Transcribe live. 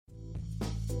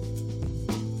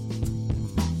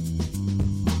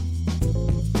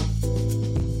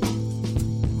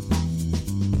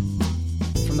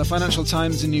the Financial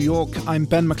Times in New York, I'm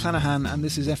Ben McClanahan and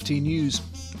this is FT News.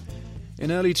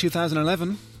 In early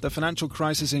 2011, the Financial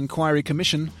Crisis Inquiry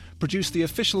Commission produced the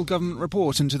official government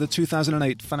report into the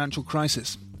 2008 financial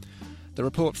crisis. The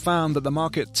report found that the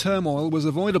market turmoil was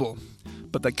avoidable,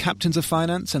 but that captains of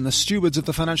finance and the stewards of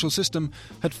the financial system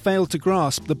had failed to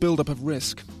grasp the build-up of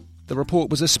risk. The report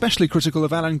was especially critical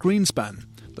of Alan Greenspan,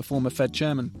 the former Fed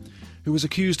chairman, who was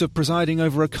accused of presiding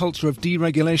over a culture of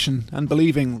deregulation and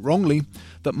believing, wrongly,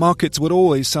 that markets would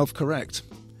always self-correct.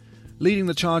 Leading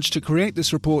the charge to create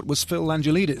this report was Phil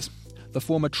Angelides, the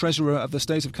former treasurer of the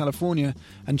state of California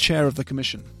and chair of the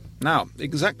commission. Now,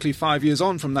 exactly 5 years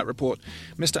on from that report,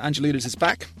 Mr. Angelides is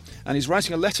back, and he's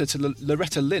writing a letter to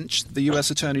Loretta Lynch, the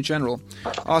US Attorney General,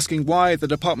 asking why the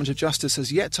Department of Justice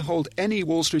has yet to hold any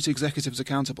Wall Street executives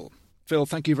accountable. Phil,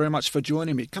 thank you very much for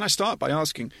joining me. Can I start by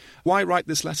asking, why write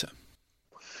this letter?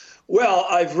 Well,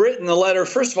 I've written the letter,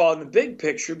 first of all, in the big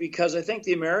picture, because I think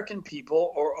the American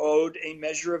people are owed a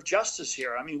measure of justice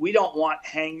here. I mean, we don't want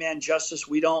hangman justice.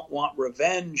 We don't want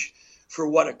revenge for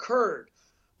what occurred.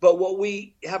 But what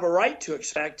we have a right to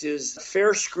expect is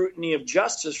fair scrutiny of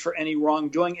justice for any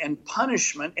wrongdoing and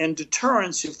punishment and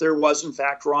deterrence if there was, in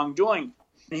fact, wrongdoing.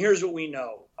 And here's what we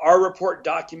know. Our report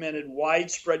documented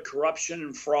widespread corruption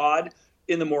and fraud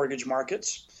in the mortgage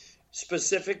markets.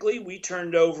 Specifically, we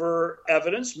turned over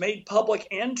evidence, made public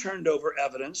and turned over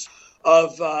evidence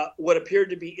of what appeared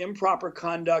to be improper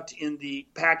conduct in the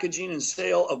packaging and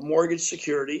sale of mortgage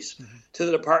securities to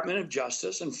the Department of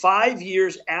Justice. And 5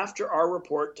 years after our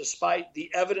report, despite the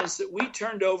evidence that we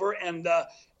turned over and the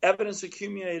evidence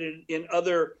accumulated in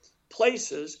other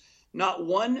places, not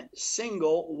one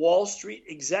single Wall Street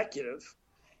executive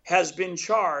has been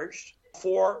charged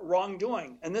for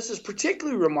wrongdoing. And this is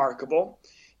particularly remarkable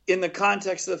in the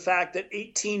context of the fact that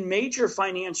 18 major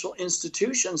financial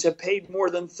institutions have paid more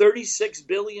than $36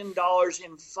 billion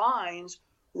in fines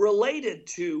related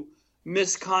to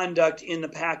misconduct in the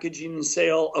packaging and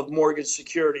sale of mortgage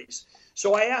securities.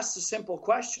 So I asked a simple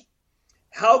question.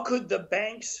 How could the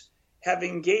banks have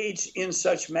engaged in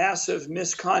such massive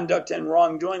misconduct and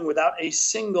wrongdoing without a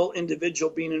single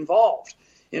individual being involved?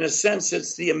 In a sense,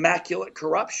 it's the immaculate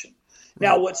corruption.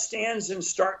 Now, what stands in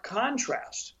stark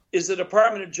contrast is the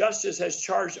Department of Justice has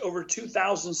charged over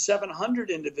 2,700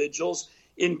 individuals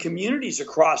in communities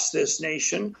across this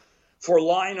nation for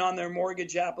lying on their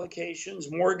mortgage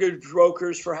applications, mortgage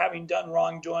brokers for having done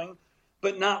wrongdoing,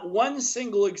 but not one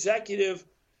single executive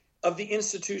of the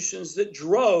institutions that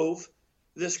drove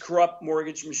this corrupt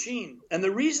mortgage machine. And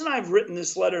the reason I've written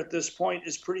this letter at this point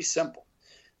is pretty simple.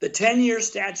 The 10-year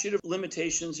statute of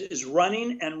limitations is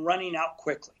running and running out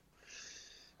quickly.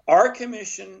 Our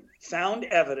commission found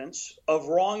evidence of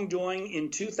wrongdoing in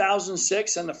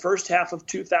 2006 and the first half of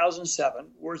 2007,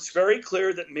 where it's very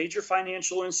clear that major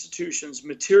financial institutions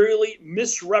materially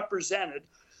misrepresented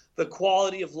the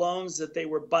quality of loans that they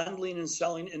were bundling and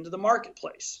selling into the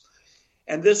marketplace.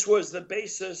 And this was the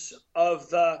basis of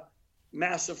the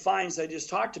massive fines I just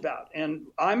talked about. And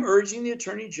I'm urging the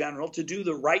Attorney General to do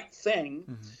the right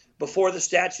thing before the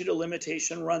statute of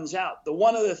limitation runs out. The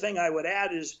one other thing I would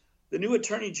add is the new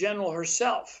Attorney General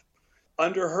herself,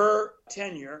 under her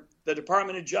tenure, the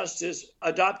Department of Justice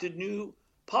adopted new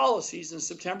policies in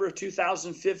September of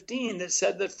 2015 that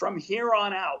said that from here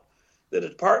on out, the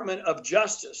Department of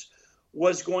Justice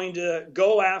was going to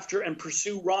go after and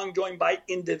pursue wrongdoing by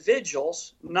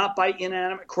individuals, not by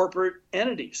inanimate corporate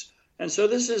entities. And so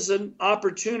this is an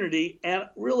opportunity and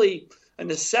really a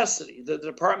necessity that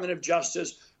the Department of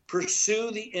Justice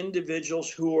pursue the individuals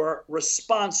who are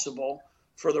responsible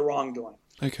for the wrongdoing.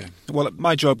 Okay. Well,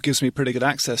 my job gives me pretty good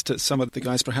access to some of the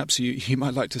guys perhaps you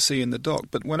might like to see in the dock.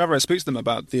 But whenever I speak to them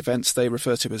about the events they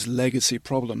refer to as legacy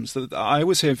problems, I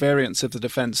always hear variants of the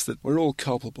defence that we're all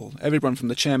culpable. Everyone from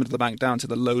the chairman of the bank down to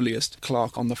the lowliest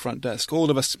clerk on the front desk.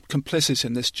 All of us complicit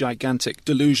in this gigantic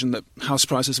delusion that house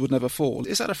prices would never fall.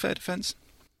 Is that a fair defence?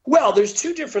 Well, there's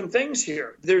two different things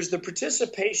here. There's the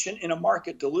participation in a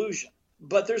market delusion,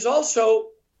 but there's also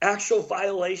actual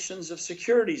violations of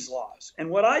securities laws.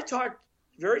 And what I talked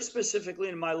very specifically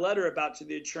in my letter about to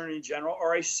the Attorney General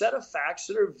are a set of facts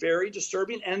that are very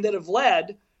disturbing and that have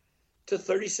led to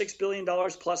 $36 billion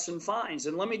plus in fines.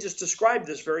 And let me just describe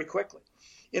this very quickly.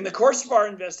 In the course of our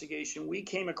investigation, we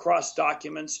came across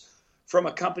documents from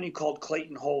a company called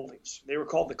Clayton Holdings. They were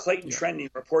called the Clayton Trending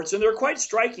Reports, and they're quite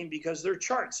striking because they're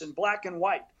charts in black and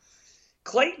white.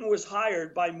 Clayton was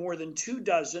hired by more than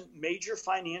 24 major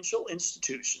financial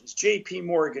institutions, J.P.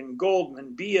 Morgan,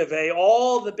 Goldman, B of A,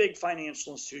 all the big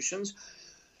financial institutions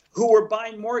who were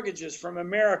buying mortgages from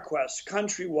Ameriquest,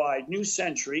 Countrywide, New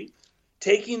Century,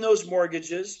 taking those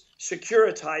mortgages,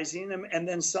 securitizing them, and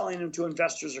then selling them to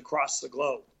investors across the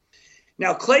globe.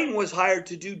 Now, Clayton was hired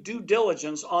to do due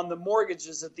diligence on the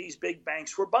mortgages that these big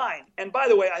banks were buying. And by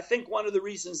the way, I think one of the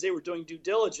reasons they were doing due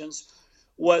diligence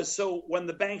was so when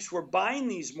the banks were buying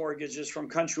these mortgages from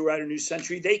Countrywide or New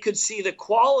Century, they could see the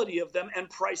quality of them and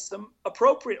price them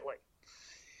appropriately.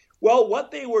 Well,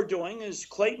 what they were doing is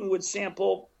Clayton would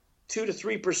sample 2 to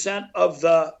 3% of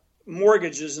the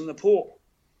mortgages in the pool.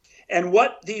 And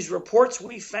what these reports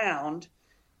we found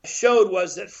showed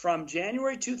was that from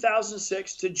January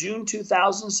 2006 to June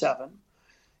 2007,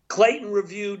 Clayton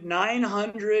reviewed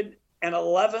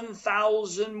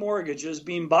 911,000 mortgages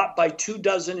being bought by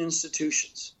 24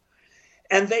 institutions.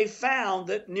 And they found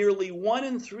that nearly 1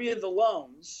 in 3 of the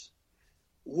loans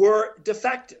were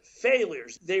defective,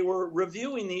 failures. They were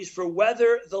reviewing these for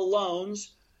whether the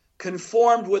loans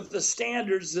conformed with the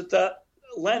standards that the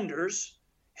lenders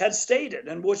had stated,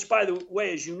 and which, by the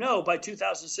way, as you know, by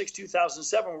 2006,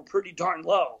 2007 were pretty darn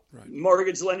low. Right.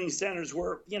 Mortgage lending standards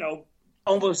were,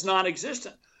 almost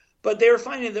non-existent. But they were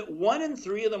finding that 1 in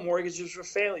 3 of the mortgages were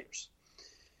failures.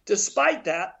 Despite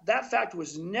that fact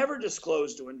was never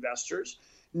disclosed to investors,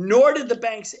 nor did the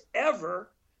banks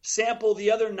ever sample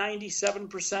the other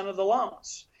 97% of the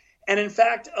loans. And in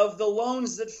fact, of the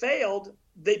loans that failed,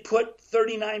 they put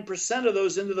 39% of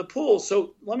those into the pool.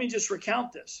 So let me just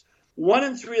recount this. 1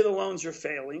 in 3 of the loans are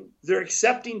failing. They're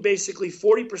accepting basically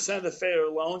 40% of the failure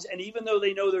loans. And even though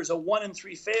they know there's a 1 in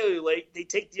 3 failure rate, they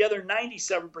take the other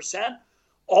 97%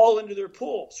 all into their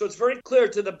pool. So it's very clear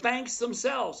to the banks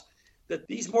themselves that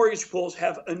these mortgage pools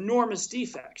have enormous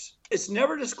defects. It's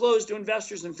never disclosed to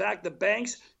investors. In fact, the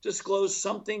banks disclose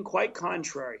something quite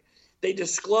contrary. They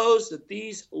disclose that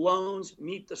these loans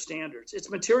meet the standards. It's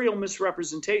material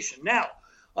misrepresentation. Now,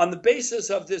 on the basis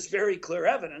of this very clear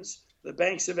evidence, the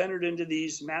banks have entered into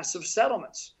these massive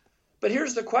settlements. But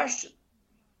here's the question.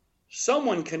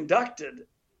 Someone conducted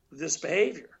this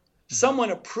behavior.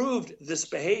 Someone approved this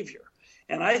behavior.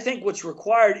 And I think what's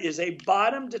required is a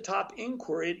bottom-to-top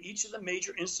inquiry at each of the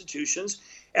major institutions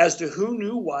as to who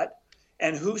knew what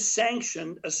and who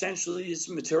sanctioned essentially this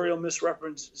material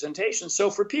misrepresentation. So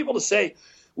for people to say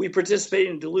we participate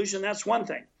in delusion, that's one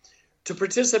thing. To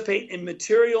participate in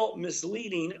material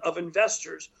misleading of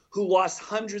investors who lost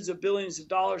hundreds of billions of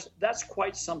dollars, that's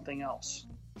quite something else.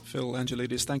 Phil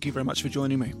Angelidis, thank you very much for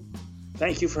joining me.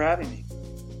 Thank you for having me.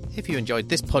 If you enjoyed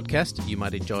this podcast, you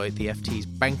might enjoy the FT's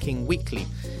Banking Weekly.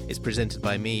 It's presented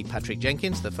by me, Patrick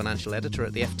Jenkins, the financial editor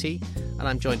at the FT, and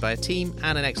I'm joined by a team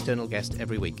and an external guest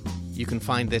every week. You can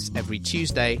find this every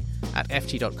Tuesday at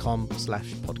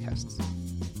ft.com/podcasts.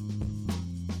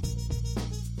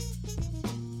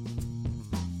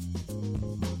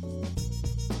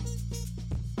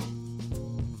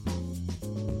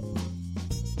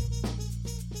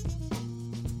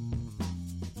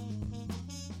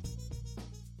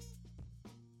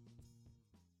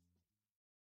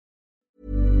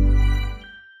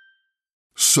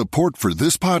 Support for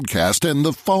this podcast and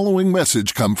the following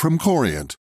message come from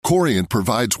Corient. Corient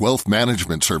provides wealth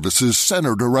management services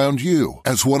centered around you.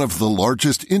 As one of the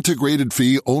largest integrated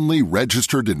fee-only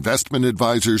registered investment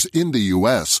advisors in the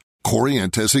U.S.,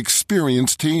 Corient has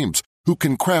experienced teams who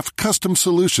can craft custom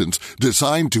solutions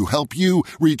designed to help you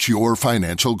reach your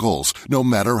financial goals, no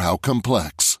matter how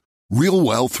complex. Real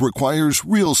wealth requires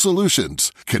real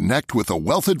solutions. Connect with a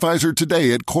wealth advisor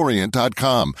today at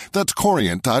Corient.com. That's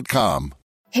Corient.com.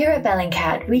 Here at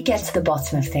Bellingcat, we get to the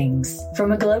bottom of things.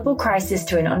 From a global crisis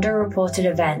to an underreported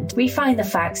event, we find the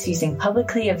facts using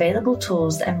publicly available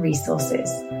tools and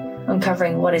resources,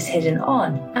 uncovering what is hidden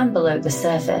on and below the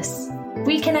surface.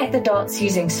 We connect the dots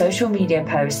using social media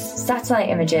posts, satellite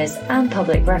images, and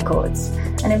public records,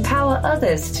 and empower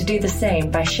others to do the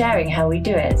same by sharing how we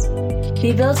do it.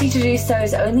 The ability to do so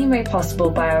is only made possible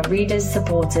by our readers,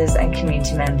 supporters, and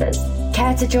community members.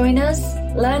 Care to join us?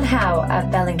 Learn how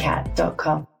at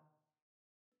bellingcat.com.